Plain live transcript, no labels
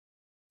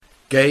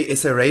Gay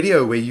SA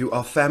Radio, where you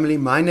are family.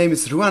 My name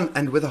is Ruan,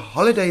 and with the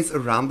holidays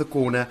around the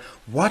corner,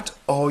 what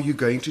are you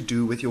going to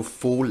do with your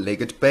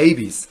four-legged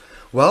babies?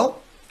 Well,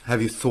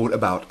 have you thought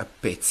about a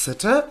pet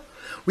sitter?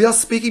 We are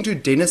speaking to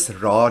Dennis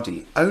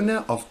Radie,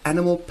 owner of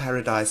Animal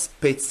Paradise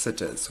Pet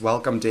Sitters.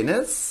 Welcome,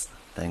 Dennis.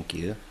 Thank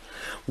you.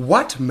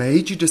 What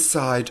made you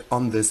decide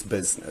on this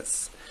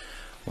business?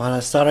 Well, I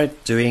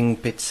started doing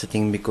pet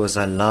sitting because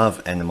I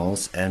love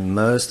animals, and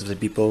most of the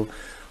people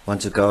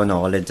want to go on a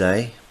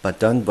holiday but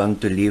don't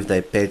want to leave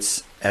their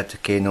pets at a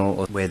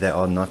kennel or where they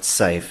are not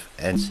safe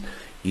and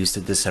used to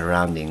the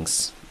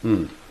surroundings.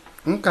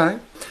 Okay.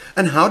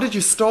 And how did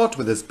you start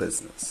with this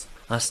business?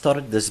 I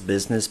started this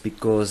business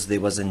because there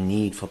was a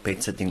need for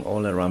pet sitting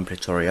all around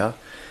Pretoria,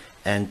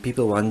 and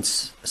people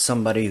want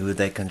somebody who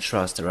they can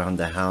trust around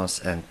their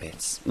house and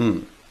pets.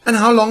 And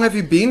how long have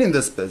you been in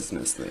this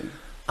business then?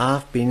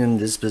 I've been in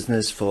this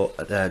business for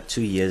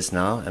 2 years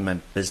now, and my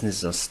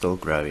business is still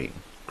growing.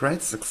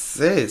 Great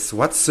success.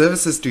 What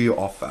services do you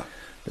offer?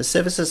 The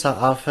services I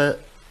offer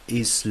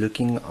is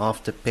looking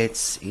after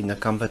pets in the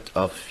comfort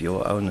of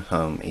your own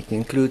home. It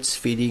includes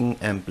feeding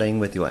and playing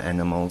with your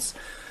animals,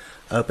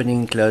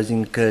 opening and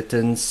closing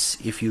curtains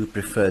if you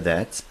prefer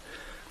that.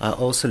 I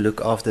also look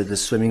after the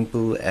swimming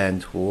pool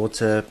and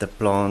water the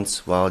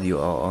plants while you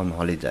are on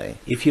holiday.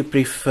 If you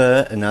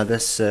prefer another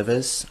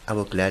service, I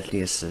will gladly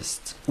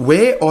assist.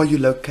 Where are you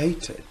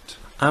located?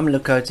 I'm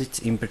located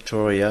in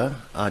Pretoria.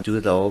 I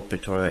do the whole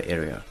Pretoria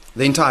area.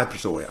 The entire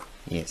Pretoria?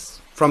 Yes.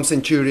 From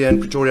Centurion,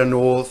 Pretoria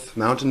North,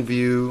 Mountain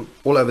View,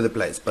 all over the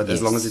place, but as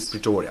Yes. long as it's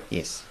Pretoria.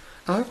 Yes.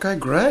 Okay,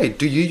 great.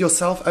 Do you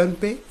yourself own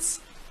pets?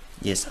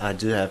 Yes, I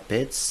do have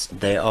pets.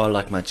 They are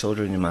like my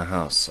children in my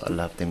house. I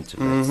love them to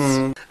bits.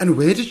 And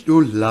where did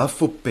your love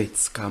for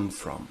pets come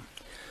from?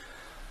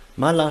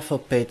 My love for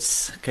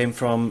pets came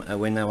from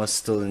when I was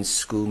still in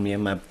school. Me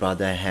and my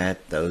brother had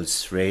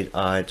those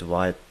red-eyed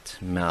white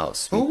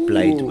mouse we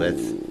played with.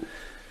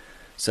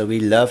 So we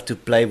love to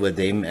play with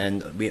them,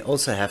 and we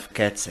also have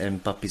cats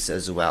and puppies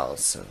as well.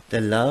 So the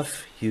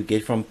love you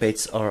get from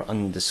pets are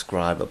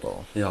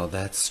indescribable. Yeah,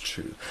 that's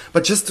true.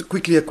 But just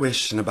quickly a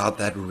question about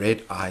that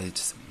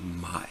red-eyed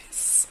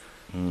mice.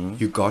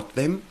 You got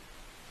them?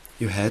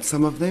 You had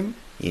some of them?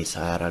 Yes,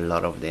 I had a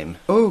lot of them.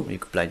 Oh. We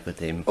played with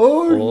them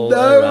Oh all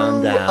no!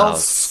 around the I'll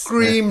house.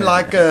 scream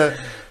like a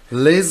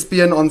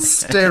lesbian on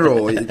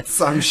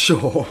steroids, I'm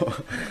sure.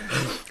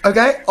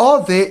 Okay,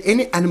 are there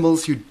any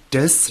animals you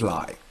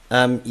dislike?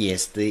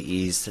 Yes, there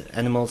is.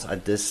 Animals I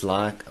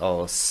dislike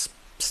are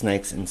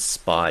snakes and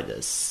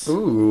spiders.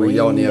 Ooh,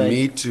 yeah,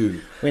 me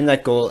too. When I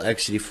call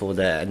actually for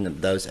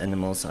those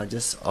animals, I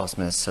just ask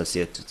my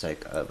associate to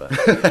take over.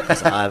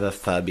 Because I have a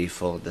phobia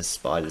for the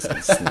spiders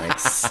and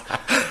snakes.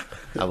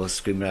 I will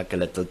scream like a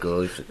little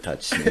girl if it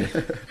touches me.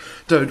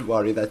 Don't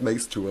worry, that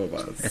makes two of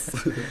us.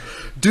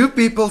 Do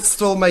people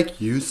still make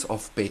use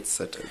of pet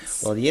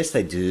sitters? Well, yes,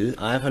 they do.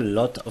 I have a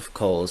lot of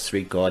calls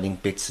regarding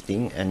pet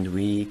sitting, and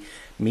we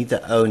meet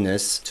the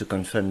owners to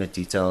confirm the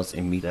details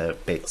and meet their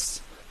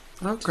pets.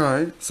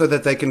 Okay, so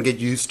that they can get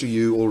used to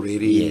you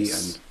already.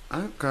 Yes.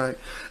 And okay,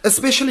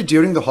 especially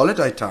during the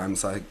holiday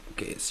times, I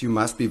guess you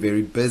must be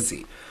very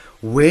busy.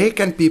 Where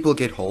can people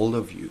get hold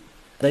of you?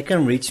 They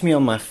can reach me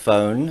on my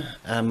phone.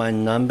 My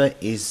number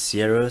is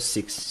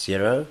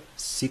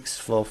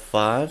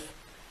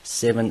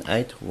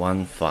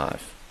 060-645-7815.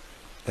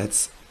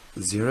 That's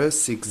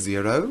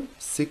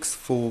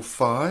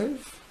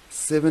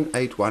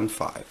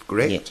 060-645-7815,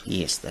 correct?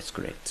 Yes, that's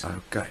correct.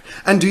 Okay.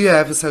 And do you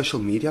have a social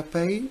media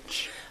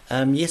page?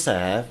 Yes, I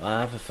have.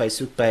 I have a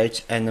Facebook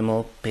page,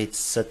 Animal Pet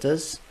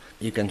Sitters.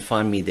 You can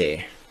find me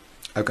there.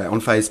 Okay, on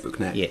Facebook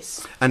now?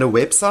 Yes. And a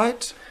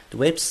website? The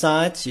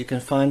website, you can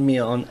find me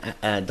on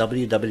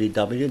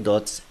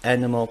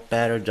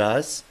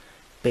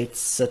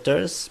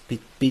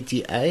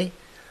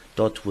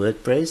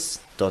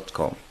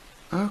www.animalparadisepetssitters.wordpress.com.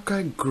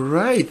 Okay,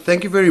 great.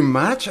 Thank you very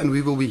much. And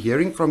we will be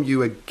hearing from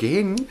you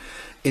again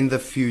in the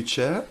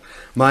future.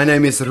 My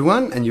name is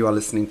Ruan, and you are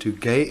listening to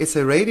Gay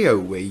SA Radio,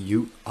 where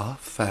you are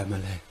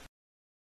family.